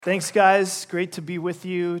Thanks, guys. Great to be with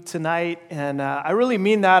you tonight. And I really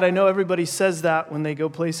mean that. I know everybody says that when they go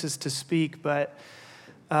places to speak, but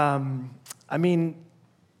who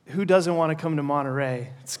doesn't want to come to Monterey?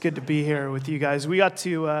 It's good to be here with you guys. We got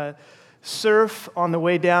to surf on the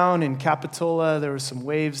way down in Capitola. There were some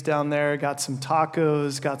waves down there. Got some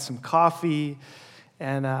tacos, got some coffee.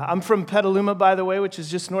 And I'm from Petaluma, by the way, which is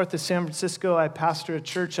just north of San Francisco. I pastor a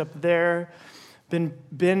church up there.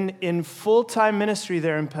 Been in full-time ministry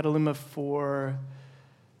there in Petaluma for,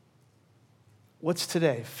 what's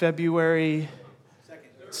today? February?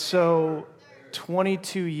 So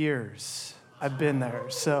 22 years I've been there.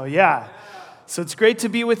 So yeah. So it's great to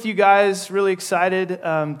be with you guys. Really excited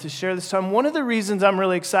to share this time. One of the reasons I'm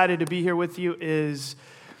really excited to be here with you is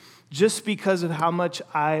just because of how much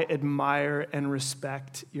I admire and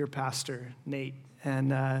respect your pastor, Nate.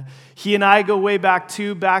 And he and I go way back.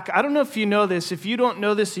 I don't know if you know this. If you don't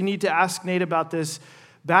know this, you need to ask Nate about this.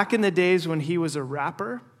 Back in the days when he was a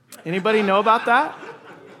rapper. Anybody know about that?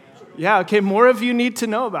 Yeah, okay, more of you need to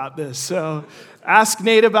know about this. So ask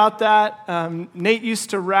Nate about that. Nate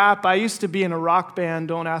used to rap. I used to be in a rock band.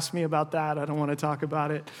 Don't ask me about that. I don't want to talk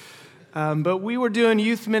about it. But we were doing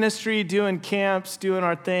youth ministry, doing camps, doing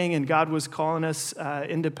our thing, and God was calling us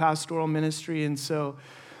into pastoral ministry. And so,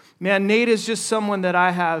 man, Nate is just someone that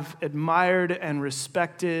I have admired and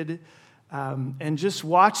respected and just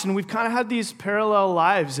watched. And we've kind of had these parallel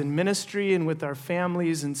lives in ministry and with our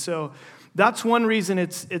families. And so that's one reason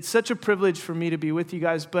it's such a privilege for me to be with you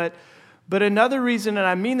guys. But another reason, and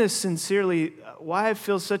I mean this sincerely, why I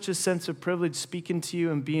feel such a sense of privilege speaking to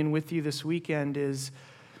you and being with you this weekend is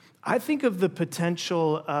I think of the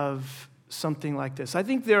potential of something like this. I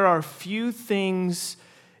think there are few things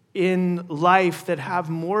in life that have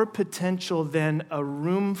more potential than a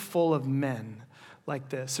room full of men like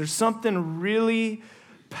this. There's something really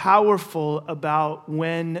powerful about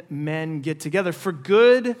when men get together, for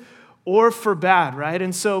good or for bad, right?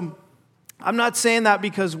 And so I'm not saying that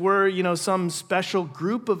because we're, some special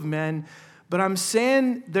group of men, but I'm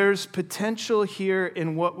saying there's potential here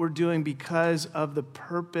in what we're doing because of the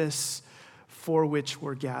purpose for which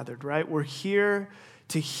we're gathered, right? We're here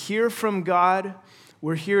to hear from God.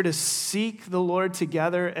 We're here to seek the Lord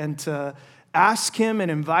together and to ask Him and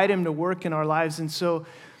invite Him to work in our lives. And so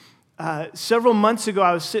several months ago,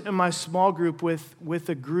 I was sitting in my small group with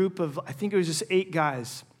a group of, I think it was just 8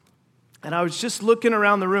 guys. And I was just looking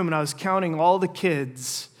around the room and I was counting all the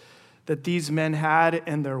kids that these men had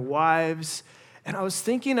and their wives. And I was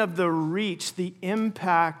thinking of the reach, the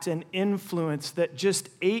impact and influence that just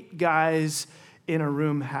 8 guys in a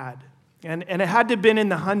room had. And it had to have been in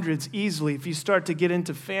the hundreds easily if you start to get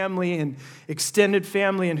into family and extended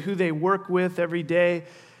family and who they work with every day.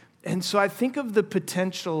 And so I think of the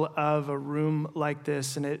potential of a room like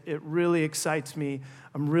this, and it really excites me.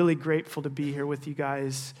 I'm really grateful to be here with you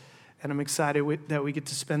guys, and I'm excited that we get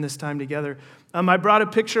to spend this time together. I brought a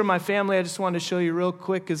picture of my family. I just wanted to show you real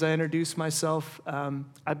quick as I introduce myself.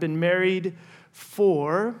 I've been married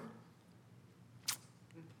for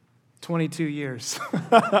 22 years.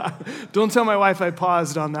 Don't tell my wife I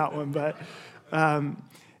paused on that one, but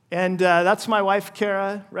that's my wife,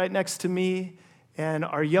 Kara, right next to me, and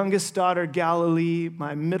our youngest daughter, Galilee,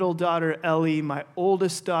 my middle daughter, Ellie, my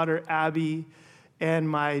oldest daughter, Abby, and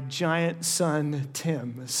my giant son,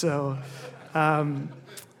 Tim. So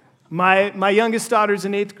my youngest daughter's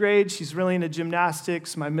in 8th grade. She's really into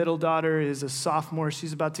gymnastics. My middle daughter is a sophomore.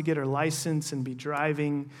 She's about to get her license and be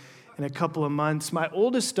driving in a couple of months. My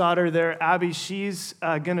oldest daughter there, Abby, she's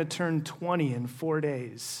going to turn 20 in 4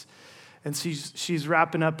 days. And she's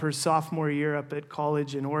wrapping up her sophomore year up at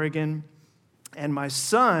college in Oregon. And my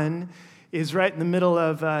son is right in the middle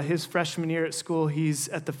of his freshman year at school. He's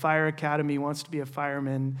at the fire academy, wants to be a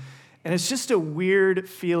fireman. And it's just a weird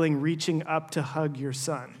feeling reaching up to hug your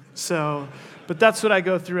son. But that's what I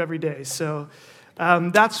go through every day. So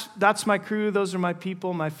that's my crew. Those are my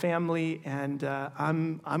people, my family, and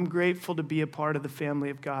I'm grateful to be a part of the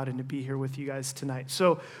family of God and to be here with you guys tonight.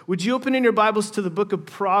 So would you open in your Bibles to the book of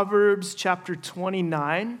Proverbs, chapter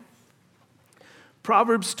 29?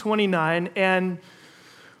 Proverbs 29, and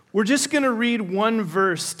we're just going to read one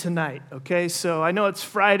verse tonight, okay? So I know it's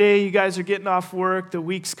Friday. You guys are getting off work. The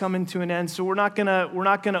week's coming to an end, so we're not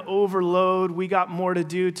gonna overload. We got more to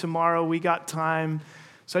do tomorrow. We got time.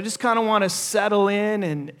 So I just kind of want to settle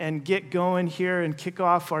in and get going here and kick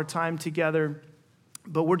off our time together.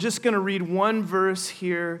 But we're just going to read one verse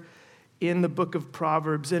here in the book of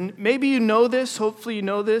Proverbs. And maybe you know this. Hopefully you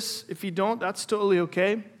know this. If you don't, that's totally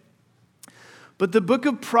okay. But the book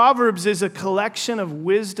of Proverbs is a collection of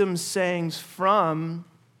wisdom sayings from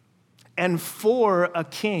and for a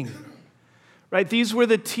king, right? These were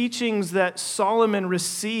the teachings that Solomon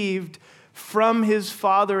received from his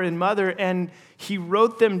father and mother, and he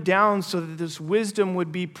wrote them down so that this wisdom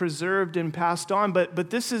would be preserved and passed on. But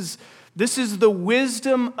this is the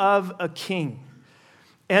wisdom of a king.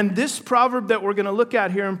 And this proverb that we're going to look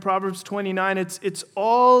at here in Proverbs 29, it's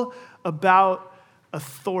all about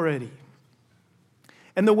authority.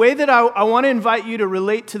 And the way that I want to invite you to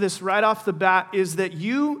relate to this right off the bat is that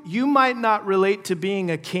you might not relate to being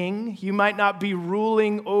a king. You might not be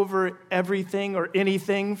ruling over everything or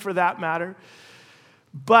anything for that matter.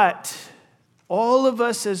 But all of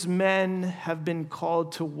us as men have been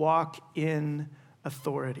called to walk in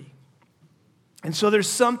authority. And so there's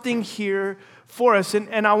something here for us.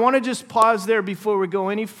 And I want to just pause there before we go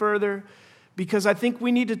any further, because I think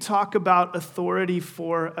we need to talk about authority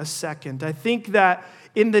for a second. I think that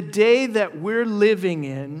in the day that we're living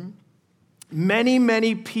in, many,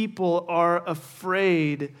 many people are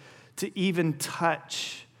afraid to even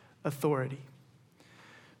touch authority.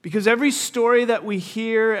 Because every story that we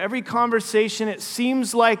hear, every conversation, it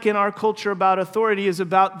seems like in our culture about authority is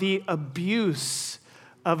about the abuse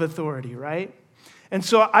of authority, right? And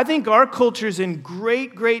so I think our culture is in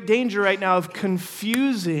great, great danger right now of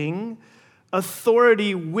confusing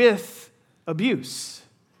authority with abuse.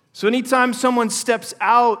 So anytime someone steps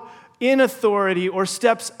out in authority or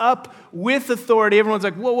steps up with authority, everyone's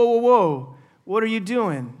like, whoa, whoa, whoa, whoa, what are you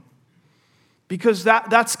doing? Because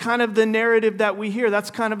that's kind of the narrative that we hear. That's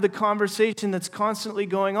kind of the conversation that's constantly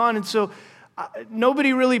going on. And so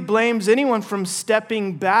nobody really blames anyone from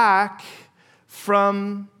stepping back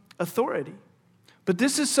from authority. But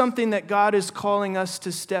this is something that God is calling us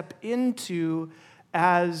to step into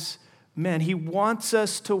as men. He wants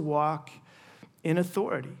us to walk in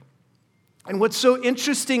authority. And what's so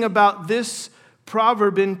interesting about this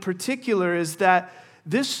proverb in particular is that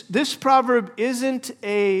this proverb isn't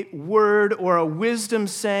a word or a wisdom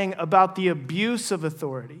saying about the abuse of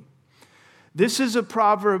authority. This is a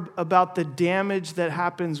proverb about the damage that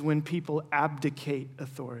happens when people abdicate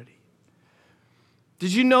authority.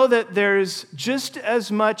 Did you know that there's just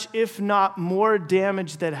as much, if not more,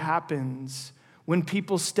 damage that happens when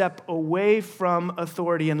people step away from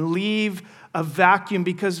authority and leave a vacuum?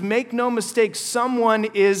 Because make no mistake, someone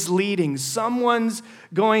is leading. Someone's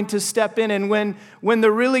going to step in. And when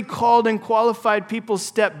the really called and qualified people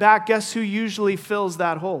step back, guess who usually fills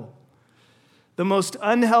that hole? The most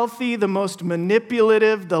unhealthy, the most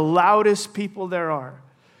manipulative, the loudest people there are.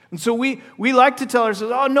 And so we like to tell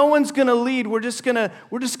ourselves, oh, no one's going to lead. We're just going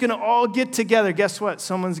to all get together. Guess what?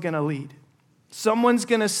 Someone's going to lead. Someone's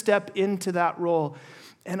going to step into that role.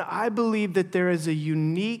 And I believe that there is a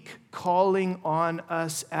unique calling on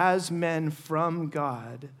us as men from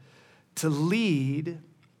God to lead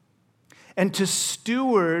and to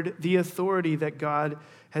steward the authority that God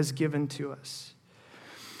has given to us.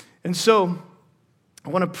 And so I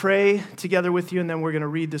want to pray together with you, and then we're going to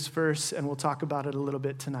read this verse, and we'll talk about it a little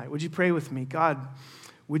bit tonight. Would you pray with me? God,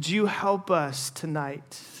 would you help us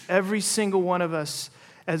tonight, every single one of us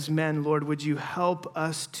as men, Lord, would you help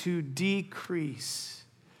us to decrease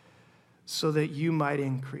so that you might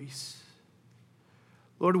increase?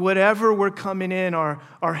 Lord, whatever we're coming in, our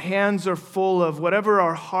hands are full of, whatever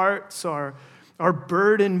our hearts are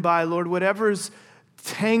burdened by, Lord, whatever's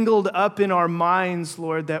tangled up in our minds,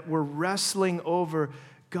 Lord, that we're wrestling over,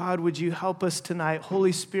 God, would you help us tonight?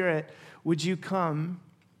 Holy Spirit, would you come?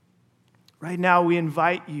 Right now, we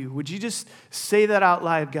invite you. Would you just say that out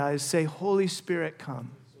loud, guys? Say, Holy Spirit, come.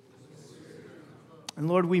 And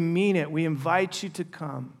Lord, we mean it. We invite you to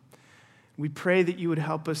come. We pray that you would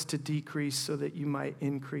help us to decrease so that you might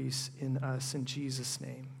increase in us. In Jesus'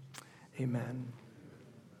 name, amen.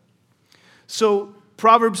 So,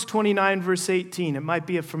 Proverbs 29, verse 18. It might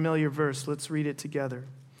be a familiar verse. Let's read it together.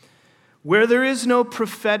 Where there is no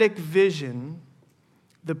prophetic vision,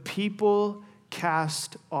 the people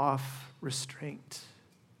cast off restraint.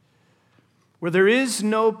 Where there is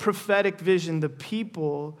no prophetic vision, the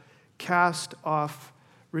people cast off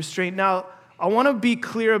restraint. Now, I want to be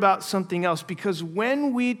clear about something else, because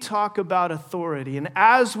when we talk about authority, and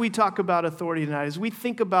as we talk about authority tonight, as we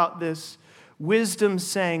think about this wisdom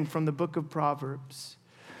saying from the book of Proverbs,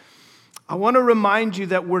 I want to remind you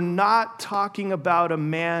that we're not talking about a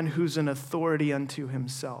man who's an authority unto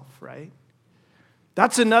himself, right?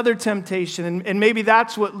 That's another temptation, and maybe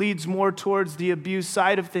that's what leads more towards the abuse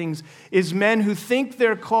side of things, is men who think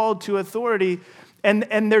they're called to authority,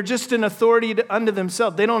 and they're just an authority unto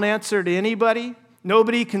themselves. They don't answer to anybody.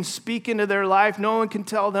 Nobody can speak into their life. No one can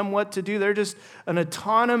tell them what to do. They're just an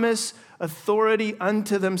autonomous authority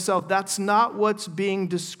unto themselves. That's not what's being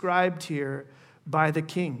described here by the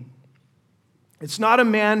king. It's not a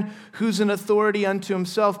man who's an authority unto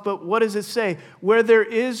himself, but what does it say? Where there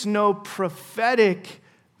is no prophetic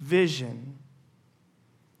vision,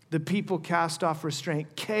 the people cast off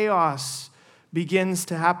restraint. Chaos begins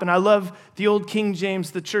to happen. I love the old King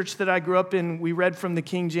James, the church that I grew up in. We read from the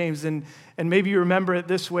King James, and maybe you remember it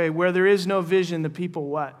this way. Where there is no vision, the people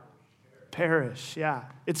what? Perish. Yeah.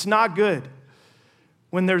 It's not good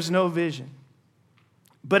when there's no vision.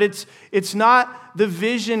 But it's not the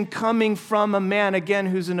vision coming from a man, again,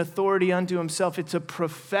 who's an authority unto himself. It's a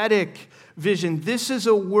prophetic vision. This is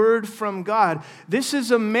a word from God. This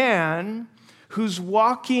is a man who's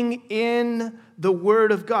walking in the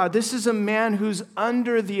word of God. This is a man who's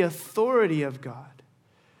under the authority of God.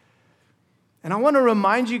 And I want to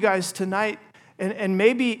remind you guys tonight, and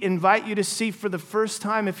maybe invite you to see for the first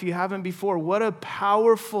time, if you haven't before, what a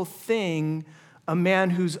powerful thing a man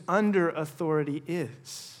who's under authority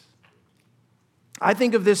is. I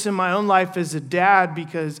think of this in my own life as a dad,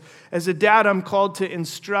 because as a dad, I'm called to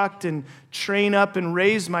instruct and train up and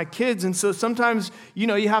raise my kids. And so sometimes,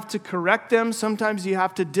 you have to correct them. Sometimes you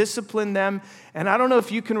have to discipline them. And I don't know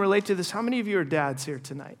if you can relate to this. How many of you are dads here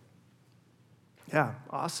tonight? Yeah,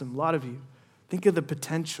 awesome. A lot of you. Think of the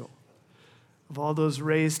potential of all those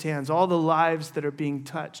raised hands, all the lives that are being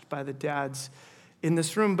touched by the dads in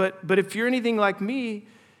this room. But if you're anything like me,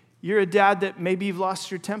 you're a dad that maybe you've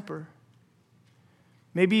lost your temper.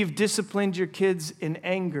 Maybe you've disciplined your kids in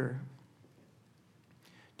anger.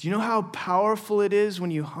 Do you know how powerful it is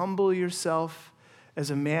when you humble yourself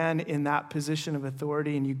as a man in that position of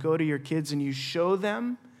authority and you go to your kids and you show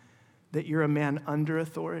them that you're a man under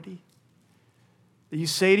authority? That you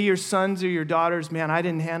say to your sons or your daughters, man, I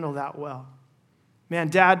didn't handle that well. Man,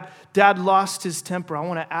 dad lost his temper. I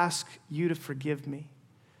want to ask you to forgive me.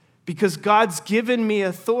 Because God's given me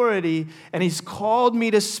authority and he's called me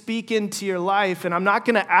to speak into your life. And I'm not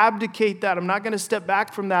going to abdicate that. I'm not going to step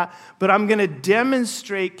back from that. But I'm going to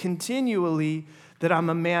demonstrate continually that I'm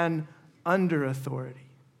a man under authority.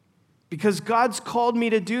 Because God's called me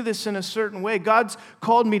to do this in a certain way. God's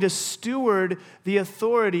called me to steward the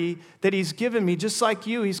authority that he's given me. Just like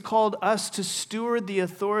you, he's called us to steward the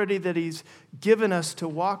authority that he's given us to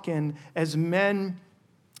walk in as men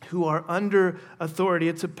who are under authority.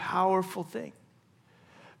 It's a powerful thing.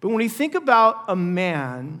 But when you think about a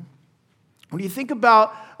man, when you think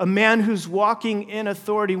about a man who's walking in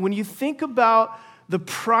authority, when you think about the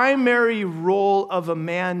primary role of a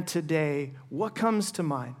man today, what comes to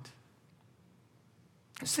mind?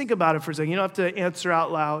 Just think about it for a second. You don't have to answer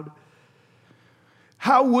out loud.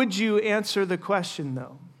 How would you answer the question,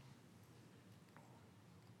 though?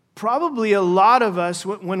 Probably a lot of us,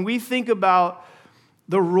 when we think about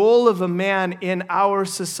the role of a man in our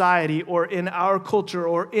society or in our culture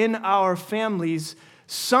or in our families,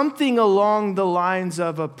 something along the lines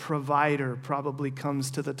of a provider probably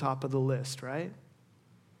comes to the top of the list, right?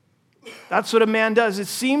 That's what a man does. It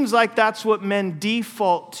seems like that's what men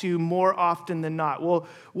default to more often than not. Well,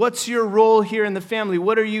 what's your role here in the family?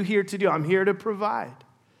 What are you here to do? I'm here to provide.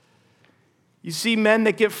 You see men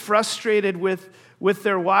that get frustrated with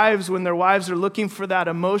their wives when their wives are looking for that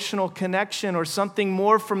emotional connection or something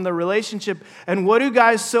more from the relationship. And what do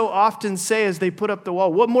guys so often say as they put up the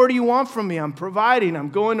wall? What more do you want from me? I'm providing. I'm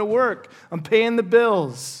going to work. I'm paying the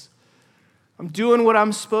bills. I'm doing what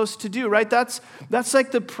I'm supposed to do, right? That's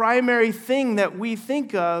like the primary thing that we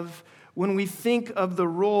think of when we think of the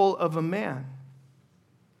role of a man.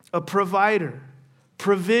 A provider,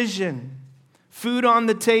 provision, food on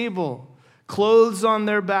the table, clothes on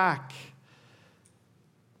their back,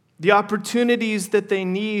 the opportunities that they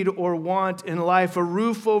need or want in life, a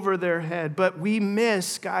roof over their head. But we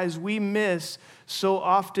miss so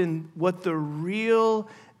often what the real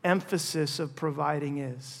emphasis of providing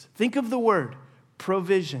is. Think of the word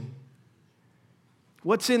provision.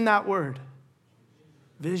 What's in that word?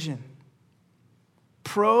 Vision.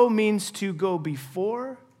 Pro means to go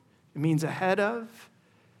before, it means ahead of,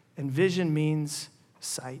 and vision means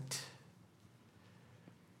sight.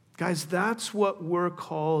 Guys, that's what we're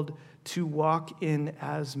called to walk in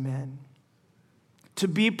as men. To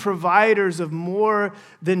be providers of more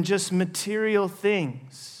than just material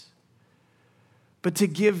things, but to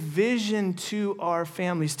give vision to our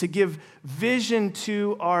families, to give vision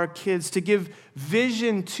to our kids, to give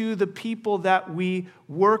vision to the people that we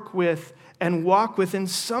work with and walk with. And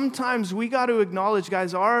sometimes we got to acknowledge,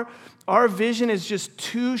 guys, our vision is just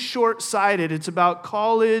too short-sighted. It's about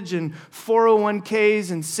college and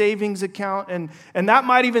 401ks and savings account. And that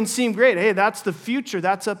might even seem great. Hey, that's the future.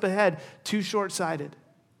 That's up ahead. Too short-sighted.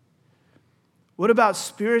 What about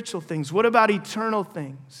spiritual things? What about eternal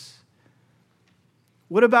things?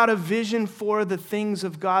 What about a vision for the things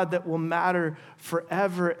of God that will matter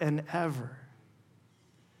forever and ever?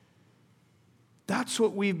 That's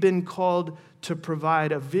what we've been called to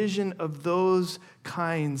provide, a vision of those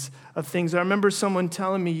kinds of things. I remember someone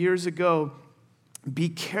telling me years ago, be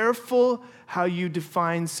careful how you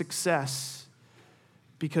define success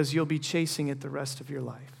because you'll be chasing it the rest of your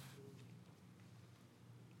life.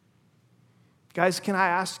 Guys, can I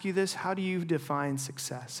ask you this? How do you define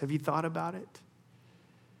success? Have you thought about it?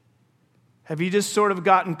 Have you just sort of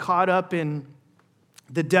gotten caught up in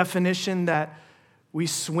the definition that we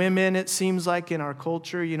swim in, it seems like, in our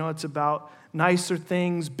culture? You know, it's about nicer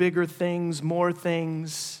things, bigger things, more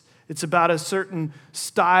things. It's about a certain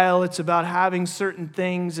style. It's about having certain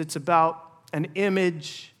things. It's about an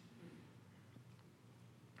image.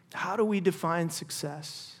 How do we define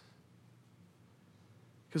success?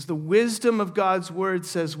 Because the wisdom of God's word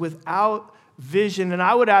says without vision, and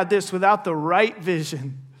I would add this, without the right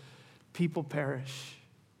vision, people perish.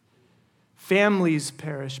 Families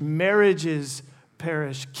perish. Marriages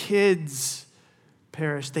perish. Kids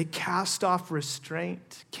perish. They cast off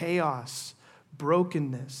restraint. Chaos,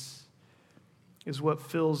 brokenness is what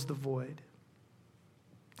fills the void.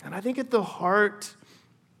 And I think at the heart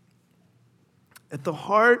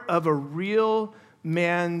of a real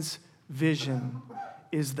man's vision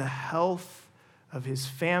is the health of his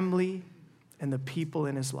family and the people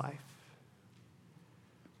in his life.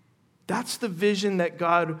 That's the vision that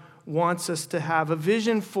God wants us to have, a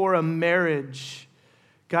vision for a marriage,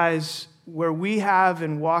 guys, where we have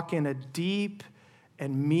and walk in a deep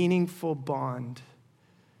and meaningful bond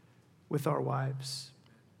with our wives.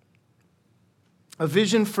 A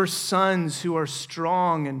vision for sons who are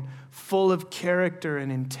strong and full of character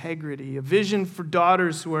and integrity. A vision for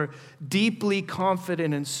daughters who are deeply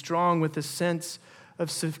confident and strong with a sense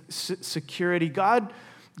of security.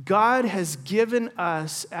 God has given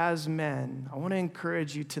us as men. I want to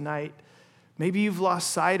encourage you tonight. Maybe you've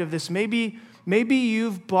lost sight of this. Maybe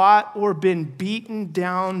you've bought or been beaten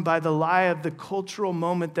down by the lie of the cultural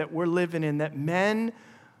moment that we're living in, that men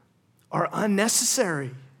are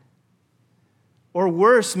unnecessary. Or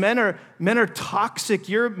worse, men are toxic.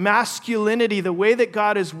 Your masculinity, the way that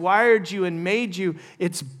God has wired you and made you,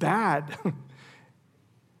 it's bad.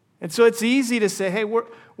 And so it's easy to say, hey, we're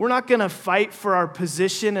not going to fight for our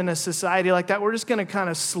position in a society like that. We're just going to kind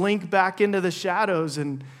of slink back into the shadows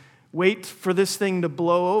and wait for this thing to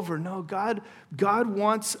blow over. No, God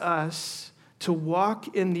wants us to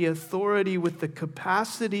walk in the authority with the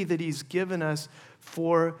capacity that he's given us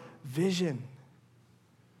for vision,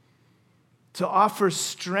 to offer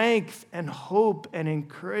strength and hope and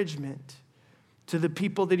encouragement to the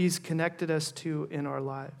people that he's connected us to in our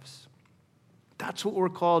lives. That's what we're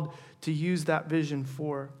called to use that vision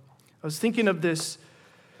for. I was thinking of this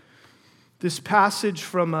passage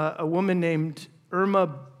from a woman named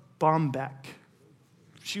Irma Bombeck.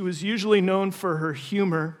 She was usually known for her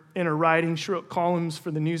humor in her writing. She wrote columns for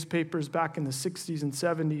the newspapers back in the 60s and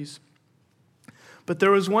 70s. But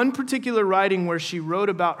there was one particular writing where she wrote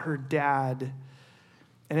about her dad,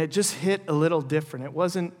 and it just hit a little different. It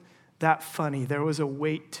wasn't that funny. There was a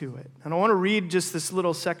weight to it. And I want to read just this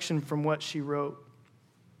little section from what she wrote.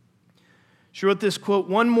 She wrote this quote,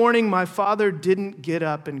 "One morning, my father didn't get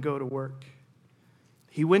up and go to work.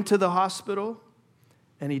 He went to the hospital,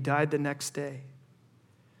 and he died the next day.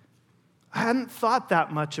 I hadn't thought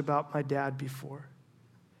that much about my dad before.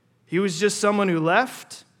 He was just someone who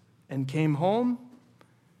left and came home,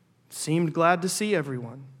 seemed glad to see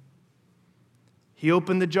everyone. He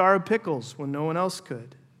opened the jar of pickles when no one else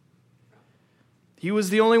could. He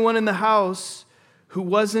was the only one in the house who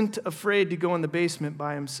wasn't afraid to go in the basement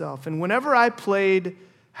by himself. And whenever I played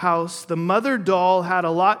house, the mother doll had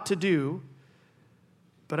a lot to do,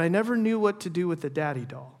 but I never knew what to do with the daddy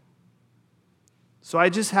doll. So I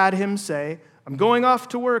just had him say, 'I'm going off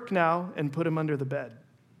to work now,' and put him under the bed.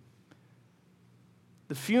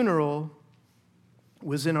 The funeral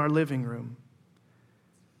was in our living room.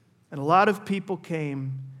 And a lot of people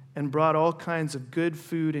came and brought all kinds of good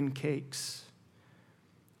food and cakes.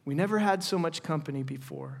 We never had so much company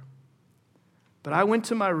before. But I went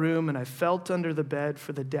to my room and I felt under the bed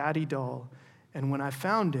for the daddy doll. And when I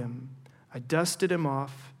found him, I dusted him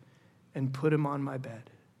off and put him on my bed.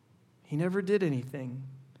 He never did anything,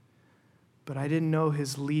 but I didn't know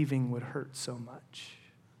his leaving would hurt so much."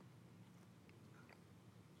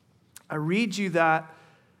 I read you that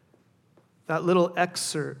little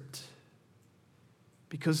excerpt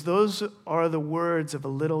because those are the words of a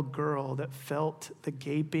little girl that felt the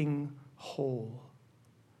gaping hole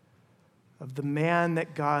of the man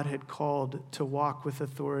that God had called to walk with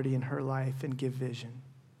authority in her life and give vision.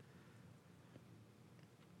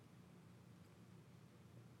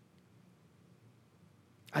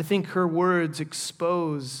 I think her words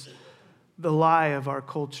expose the lie of our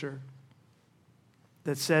culture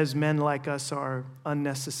that says men like us are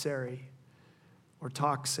unnecessary or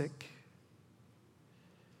toxic.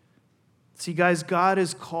 See, guys, God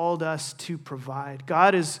has called us to provide.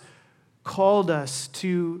 God has called us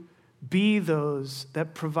to be those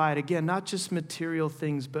that provide, again, not just material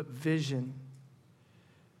things, but vision.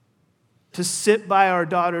 To sit by our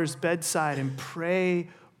daughter's bedside and pray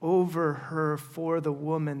over her for the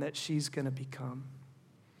woman that she's going to become.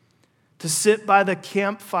 To sit by the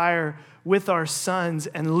campfire with our sons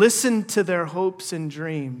and listen to their hopes and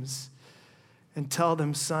dreams and tell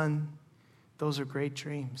them, son, those are great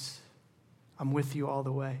dreams. I'm with you all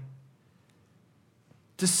the way.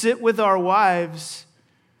 To sit with our wives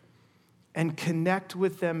and connect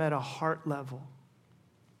with them at a heart level.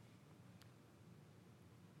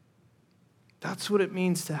 That's what it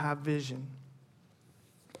means to have vision.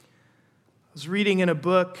 I was reading in a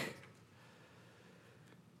book,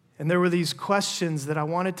 and there were these questions that I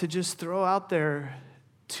wanted to just throw out there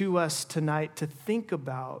to us tonight to think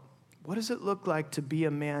about. What does it look like to be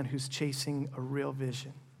a man who's chasing a real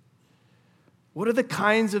vision? What are the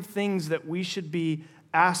kinds of things that we should be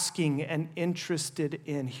asking and interested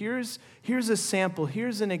in? Here's a sample.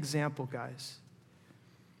 Here's an example, guys.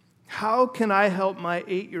 How can I help my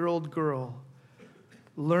 8-year-old girl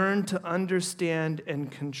learn to understand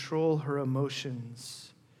and control her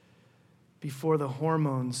emotions before the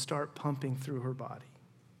hormones start pumping through her body?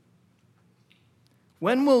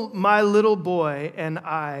 When will my little boy and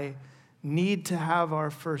I need to have our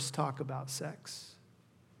first talk about sex?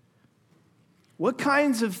 What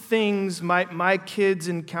kinds of things might my kids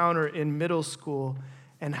encounter in middle school,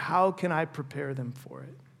 and how can I prepare them for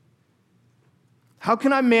it? How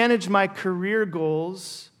can I manage my career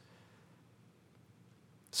goals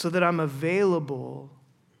so that I'm available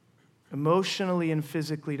emotionally and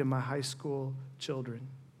physically to my high school children?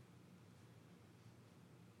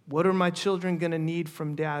 What are my children going to need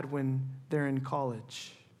from dad when they're in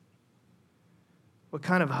college? What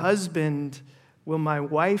kind of husband will my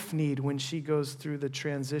wife need when she goes through the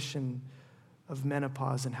transition of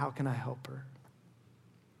menopause, and how can I help her?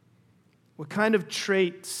 What kind of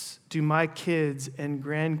traits do my kids and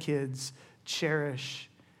grandkids cherish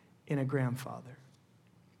in a grandfather?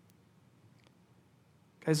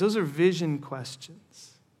 Guys, those are vision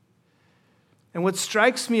questions. And what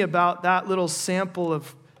strikes me about that little sample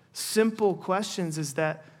of simple questions is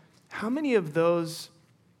that how many of those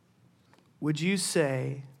would you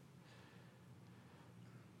say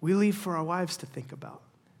we leave for our wives to think about?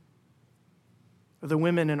 Or the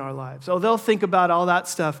women in our lives. Oh, they'll think about all that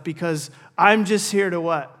stuff because I'm just here to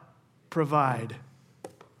what? Provide.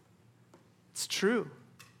 It's true.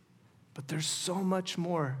 But there's so much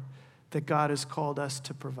more that God has called us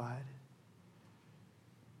to provide.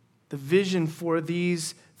 The vision for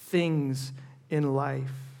these things in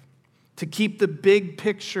life. To keep the big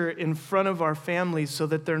picture in front of our families so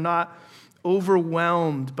that they're not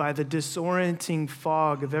overwhelmed by the disorienting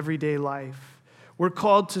fog of everyday life. We're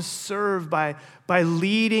called to serve by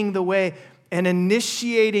leading the way and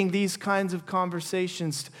initiating these kinds of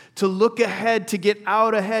conversations, to look ahead, to get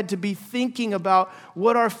out ahead, to be thinking about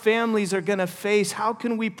what our families are going to face. How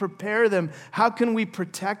can we prepare them? How can we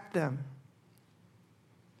protect them?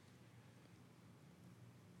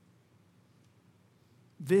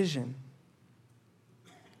 Vision.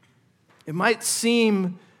 It might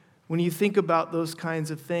seem, when you think about those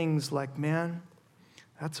kinds of things, like, man,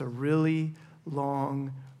 that's a really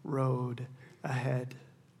long road ahead.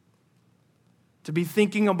 To be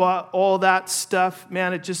thinking about all that stuff,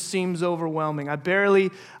 man, it just seems overwhelming. I barely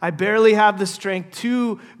have the strength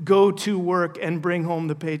to go to work and bring home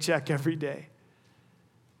the paycheck every day.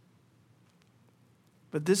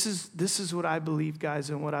 But this is what I believe, guys,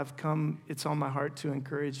 and what it's on my heart to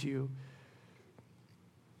encourage you.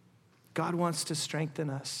 God wants to strengthen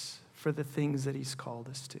us for the things that he's called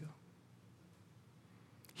us to.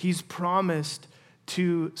 He's promised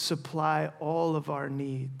to supply all of our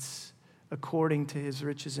needs according to his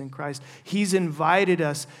riches in Christ. He's invited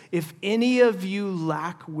us, if any of you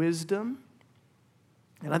lack wisdom,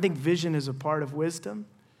 and I think vision is a part of wisdom,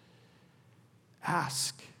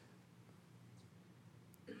 ask.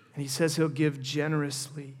 And he says he'll give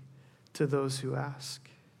generously to those who ask.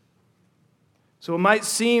 So it might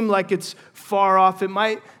seem like it's far off. It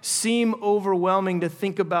might seem overwhelming to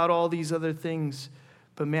think about all these other things.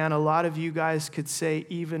 But man, a lot of you guys could say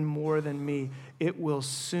even more than me, it will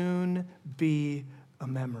soon be a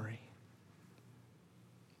memory.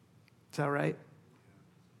 Is that right?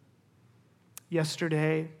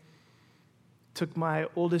 Yesterday, took my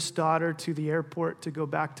oldest daughter to the airport to go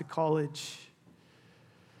back to college.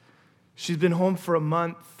 She's been home for a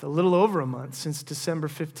month, a little over a month, since December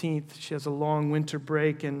 15th. She has a long winter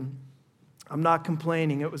break, and I'm not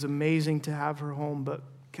complaining. It was amazing to have her home, but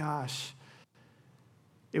gosh,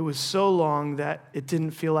 it was so long that it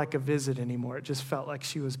didn't feel like a visit anymore. It just felt like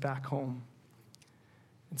she was back home.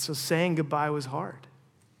 And so saying goodbye was hard.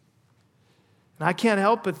 And I can't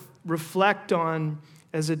help but reflect on,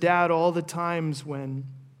 as a dad, all the times when,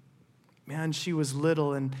 man, she was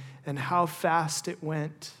little and how fast it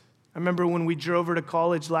went. I remember when we drove her to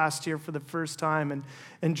college last year for the first time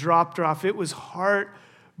and dropped her off. It was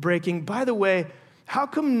heartbreaking. By the way, how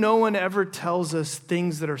come no one ever tells us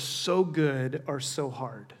things that are so good are so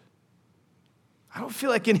hard? I don't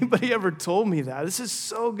feel like anybody ever told me that. This is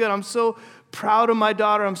so good. I'm so proud of my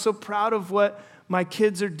daughter. I'm so proud of what my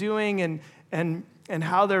kids are doing and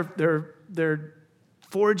how they're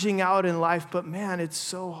forging out in life. But man, it's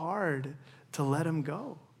so hard to let them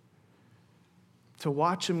go, to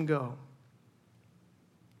watch them go.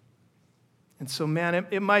 And so, man,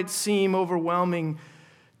 it might seem overwhelming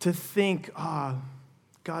to think,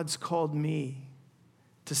 God's called me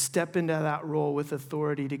to step into that role with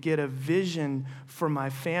authority, to get a vision for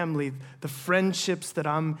my family, the friendships that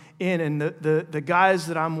I'm in, and the guys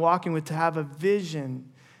that I'm walking with, to have a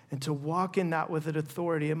vision and to walk in that with an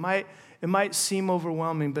authority. It might seem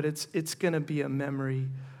overwhelming, but it's going to be a memory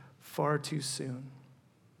far too soon.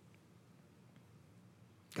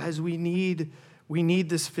 Guys, we need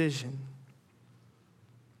this vision.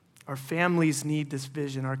 Our families need this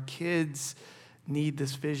vision. Our kids need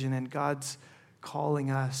this vision. And God's calling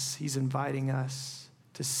us. He's inviting us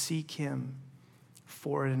to seek him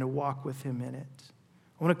for it and to walk with him in it.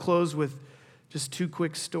 I want to close with just two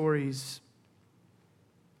quick stories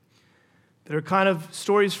that are kind of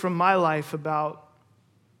stories from my life about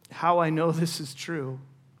how I know this is true,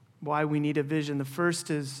 why we need a vision. The first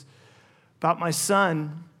is about my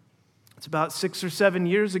son. It's about 6 or 7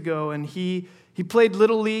 years ago, and he played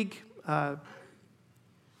Little League, was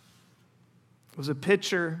a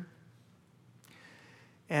pitcher,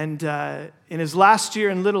 and in his last year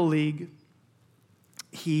in Little League,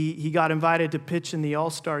 he got invited to pitch in the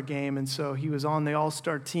All-Star game, and so he was on the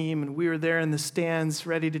All-Star team, and we were there in the stands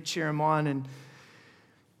ready to cheer him on, and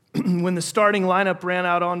when the starting lineup ran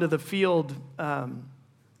out onto the field,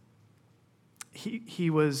 he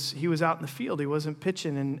was out in the field. He wasn't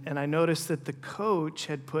pitching, and I noticed that the coach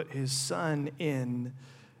had put his son in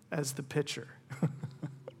as the pitcher.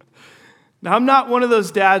 Now, I'm not one of those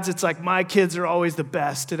dads that's like, my kids are always the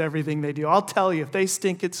best at everything they do. I'll tell you, if they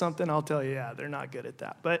stink at something, I'll tell you, yeah, they're not good at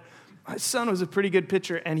that. But my son was a pretty good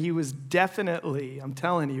pitcher, and he was definitely, I'm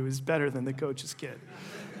telling you, he was better than the coach's kid.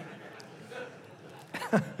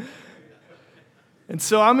 And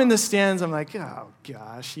so I'm in the stands, I'm like, oh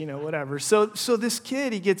gosh, whatever. So this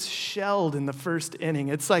kid, he gets shelled in the first inning.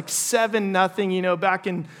 It's like 7-0, back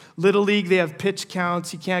in Little League, they have pitch counts.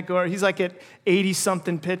 He can't go, he's like at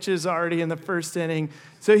 80-something pitches already in the first inning.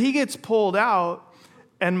 So he gets pulled out,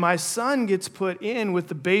 and my son gets put in with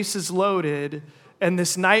the bases loaded and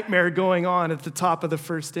this nightmare going on at the top of the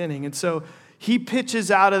first inning. And so he pitches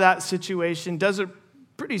out of that situation, does a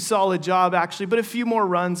pretty solid job, actually, but a few more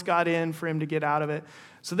runs got in for him to get out of it.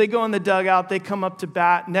 So they go in the dugout, they come up to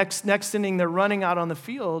bat. Next inning, they're running out on the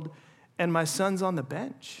field, and my son's on the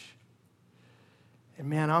bench. And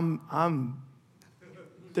man,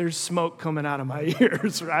 there's smoke coming out of my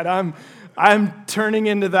ears, right? I'm turning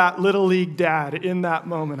into that Little League dad in that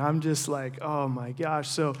moment. I'm just like, oh my gosh.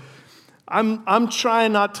 So I'm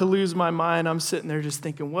trying not to lose my mind. I'm sitting there just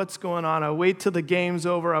thinking, what's going on? I wait till the game's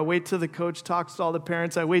over. I wait till the coach talks to all the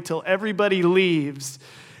parents. I wait till everybody leaves.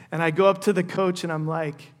 And I go up to the coach and I'm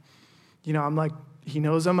like, he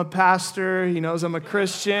knows I'm a pastor. He knows I'm a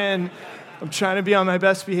Christian. I'm trying to be on my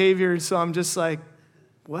best behavior. So I'm just like,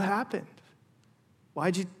 what happened?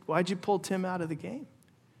 Why'd you pull Tim out of the game?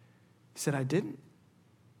 He said, I didn't.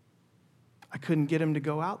 I couldn't get him to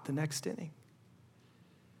go out the next inning.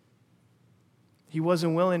 He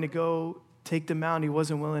wasn't willing to go take the mound. He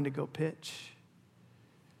wasn't willing to go pitch.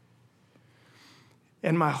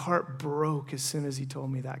 And my heart broke as soon as he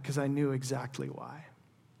told me that, because I knew exactly why.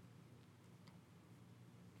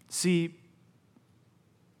 See,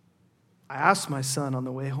 I asked my son on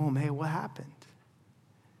the way home, hey, what happened?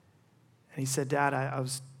 And he said, Dad, I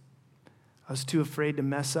was too afraid to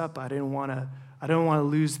mess up. I didn't want to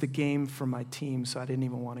lose the game for my team, so I didn't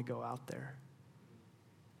even want to go out there.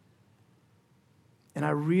 And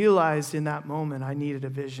I realized in that moment I needed a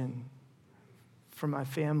vision for my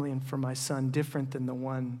family and for my son, different than the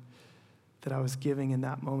one that I was giving in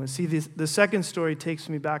that moment. See, the second story takes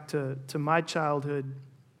me back to my childhood,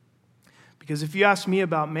 because if you ask me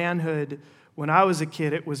about manhood, When I was a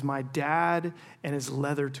kid, it was my dad and his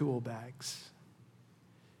leather tool bags.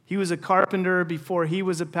 He was a carpenter before he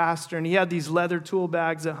was a pastor, and he had these leather tool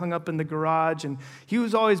bags that hung up in the garage, and he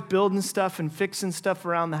was always building stuff and fixing stuff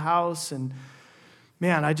around the house. And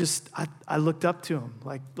man, I looked up to him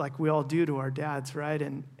like we all do to our dads, right?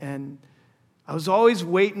 And I was always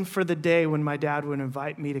waiting for the day when my dad would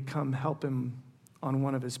invite me to come help him on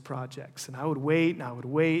one of his projects. And I would wait,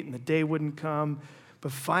 and the day wouldn't come.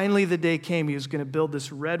 But finally the day came. He was going to build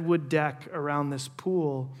this redwood deck around this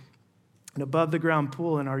pool, an above-the-ground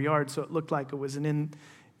pool in our yard, so it looked like it was an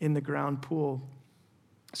in-the-ground pool.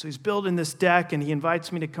 So he's building this deck, and he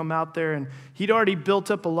invites me to come out there, and he'd already built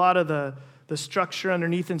up a lot of the structure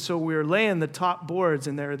underneath, and so we were laying the top boards,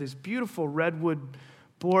 and there are these beautiful redwood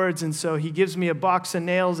boards, and so he gives me a box of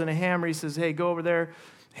nails and a hammer. He says, hey, go over there,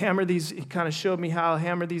 hammer these. He kind of showed me how to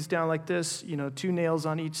hammer these down like this, 2 nails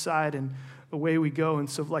on each side, and away we go. And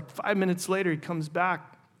so like 5 minutes later, he comes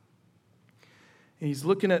back, and he's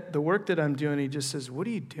looking at the work that I'm doing. He just says, what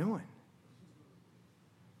are you doing?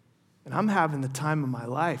 And I'm having the time of my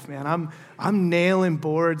life, man. I'm nailing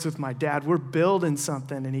boards with my dad. We're building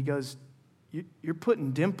something. And he goes, you're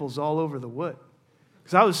putting dimples all over the wood.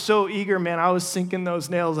 Because I was so eager, man. I was sinking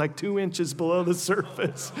those nails like 2 inches below the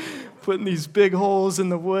surface, putting these big holes in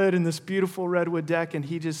the wood in this beautiful redwood deck. And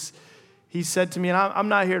he said to me, and I'm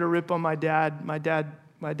not here to rip on my dad. My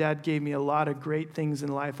dad gave me a lot of great things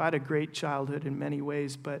in life. I had a great childhood in many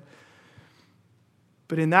ways, but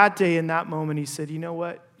in that day, in that moment, he said, you know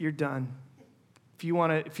what? You're done. If you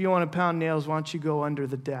want to pound nails, why don't you go under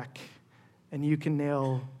the deck, and you can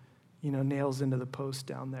nail, nails into the post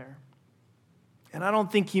down there. And I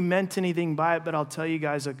don't think he meant anything by it, but I'll tell you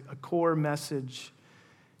guys, a core message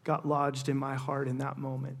got lodged in my heart in that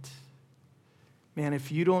moment. Man,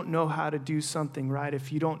 if you don't know how to do something right,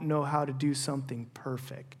 if you don't know how to do something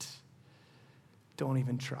perfect, don't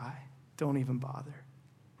even try. Don't even bother.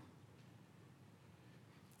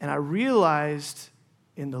 And I realized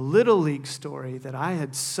in the Little League story that I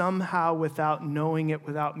had somehow, without knowing it,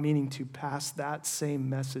 without meaning to, pass that same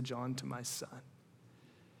message on to my son.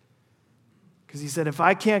 Because he said, if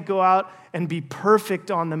I can't go out and be perfect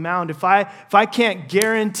on the mound, if I can't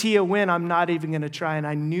guarantee a win, I'm not even going to try. And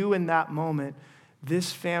I knew in that moment,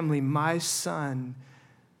 this family, my son,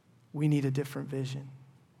 we need a different vision.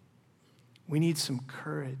 We need some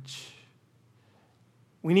courage.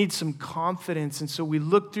 We need some confidence. And so we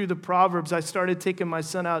looked through the Proverbs. I started taking my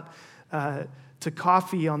son out to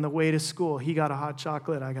coffee on the way to school. He got a hot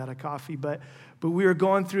chocolate, I got a coffee. But we were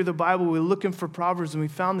going through the Bible. We were looking for Proverbs, and we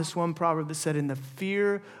found this one proverb that said, in the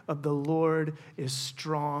fear of the Lord is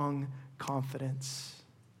strong confidence.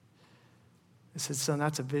 I said, son,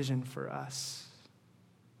 that's a vision for us.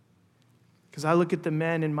 Because I look at the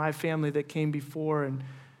men in my family that came before, and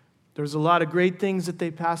there's a lot of great things that they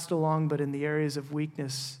passed along, but in the areas of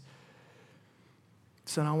weakness,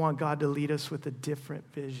 son, I want God to lead us with a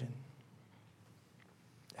different vision.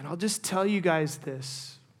 And I'll just tell you guys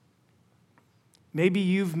this. Maybe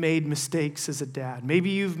you've made mistakes as a dad. Maybe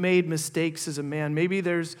you've made mistakes as a man. Maybe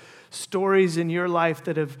there's stories in your life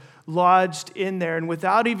that have lodged in there, and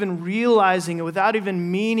without even realizing it, without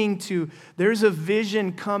even meaning to, there's a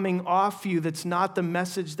vision coming off you that's not the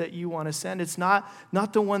message that you want to send. It's not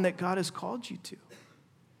the one that God has called you to.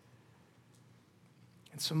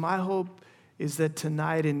 And so my hope is that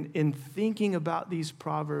tonight, in thinking about these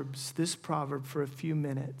proverbs, this proverb for a few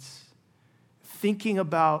minutes, thinking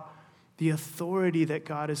about the authority that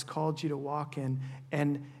God has called you to walk in,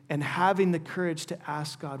 and having the courage to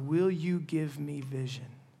ask God, will you give me vision?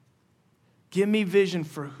 Give me vision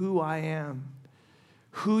for who I am,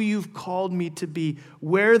 who you've called me to be,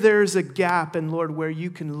 where there's a gap, and Lord, where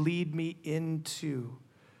you can lead me into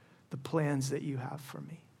the plans that you have for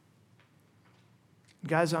me.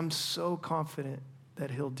 Guys, I'm so confident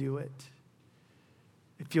that he'll do it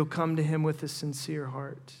if you'll come to him with a sincere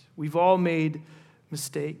heart. We've all made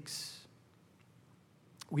mistakes.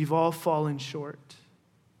 We've all fallen short.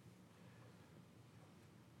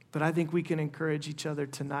 But I think we can encourage each other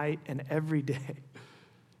tonight and every day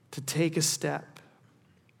to take a step,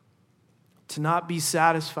 to not be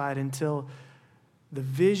satisfied until the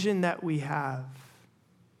vision that we have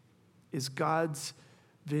is God's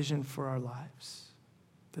vision for our lives.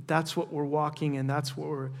 That's what we're walking in, that's what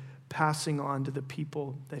we're passing on to the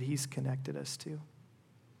people that he's connected us to.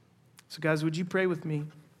 So guys, would you pray with me?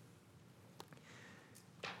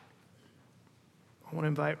 I want to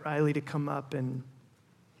invite Riley to come up, and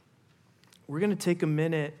we're going to take a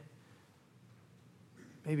minute,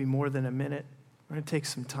 maybe more than a minute. We're going to take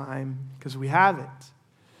some time because we have it.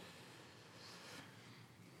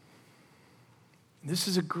 This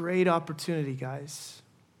is a great opportunity, guys.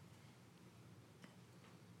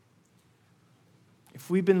 If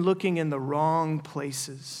we've been looking in the wrong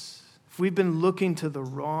places, if we've been looking to the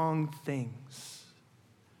wrong things,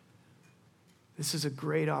 this is a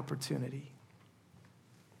great opportunity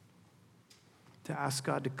to ask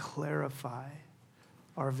God to clarify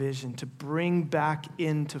our vision, to bring back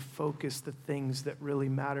into focus the things that really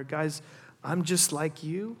matter. Guys, I'm just like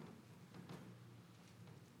you.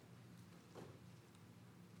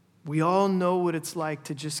 We all know what it's like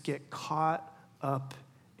to just get caught up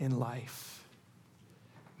in life.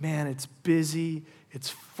 Man, it's busy, it's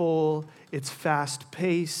full, it's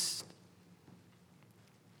fast-paced.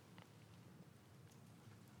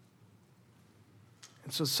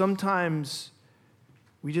 And so sometimes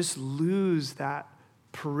we just lose that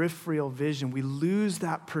peripheral vision. We lose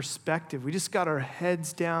that perspective. We just got our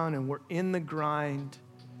heads down and we're in the grind.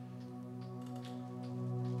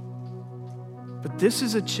 But this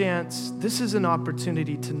is a chance, this is an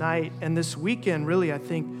opportunity tonight and this weekend, really, I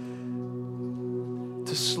think,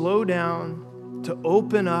 to slow down, to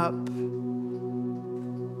open up,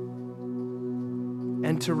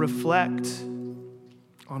 and to reflect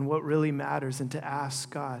on what really matters and to ask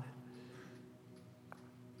God,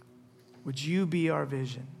 would you be our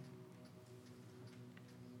vision?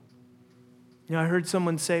 You know, I heard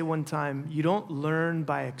someone say one time, you don't learn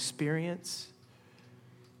by experience,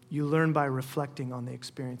 you learn by reflecting on the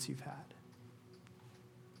experience you've had.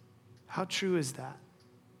 How true is that?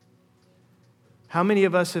 How many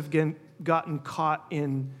of us have gotten caught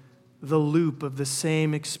in the loop of the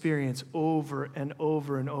same experience over and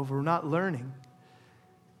over and over? We're not learning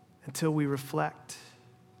until we reflect,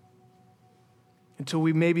 until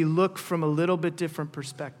we maybe look from a little bit different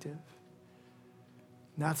perspective.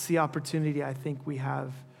 And that's the opportunity I think we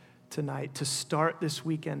have tonight to start this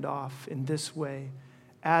weekend off in this way,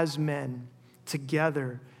 as men,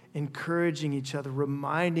 together, encouraging each other,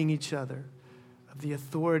 reminding each other of the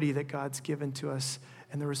authority that God's given to us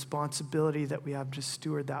and the responsibility that we have to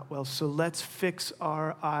steward that well. So let's fix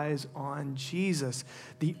our eyes on Jesus,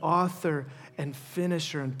 the author and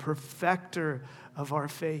finisher and perfecter of our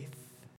faith.